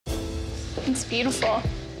It's beautiful.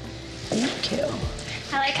 Thank you.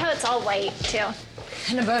 I like how it's all white, too.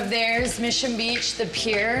 And above there is Mission Beach, the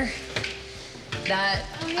pier that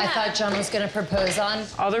I thought John was gonna propose on.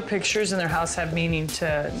 All their pictures in their house have meaning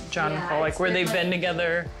to John and Paul, like where they've been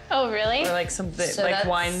together. Oh, really? Or like something, So like that's-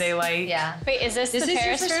 wine they like. Yeah. Wait, is this the your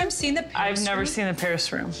Paris first room? time seeing the Paris I've never room? seen the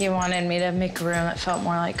Paris room. He wanted me to make a room that felt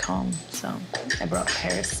more like home, so I brought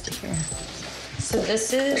Paris to here. So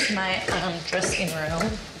this is my dressing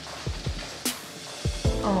room.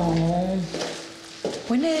 Oh,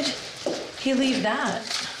 when did he leave that?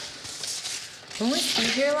 When was he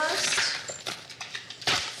here last?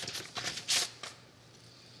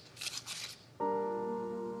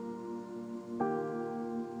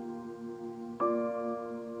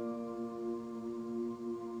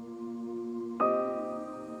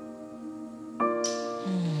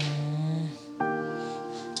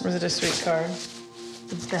 Was it a sweet card?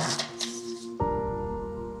 The best.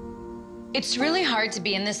 It's really hard to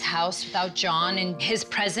be in this house without John, and his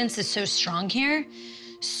presence is so strong here.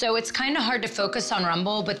 So it's kind of hard to focus on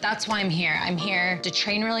Rumble, but that's why I'm here. I'm here to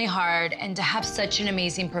train really hard and to have such an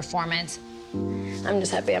amazing performance. I'm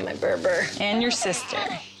just happy I'm my Berber. And your sister.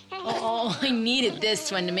 Oh, I needed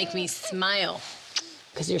this one to make me smile.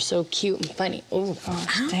 Because you're so cute and funny. Ooh.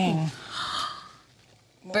 Oh, dang.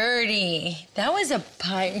 Birdie, that was a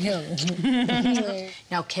pie.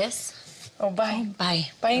 Now kiss. Oh, bye. Bye.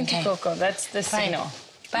 Bye into Okay. Coco. That's the signal.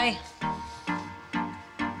 Bye.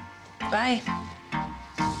 Bye.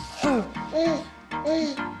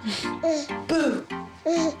 Boo.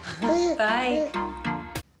 Bye.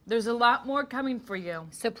 There's a lot more coming for you,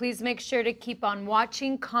 so please make sure to keep on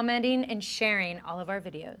watching, commenting, and sharing all of our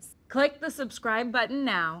videos. Click the subscribe button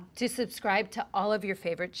now to subscribe to all of your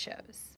favorite shows.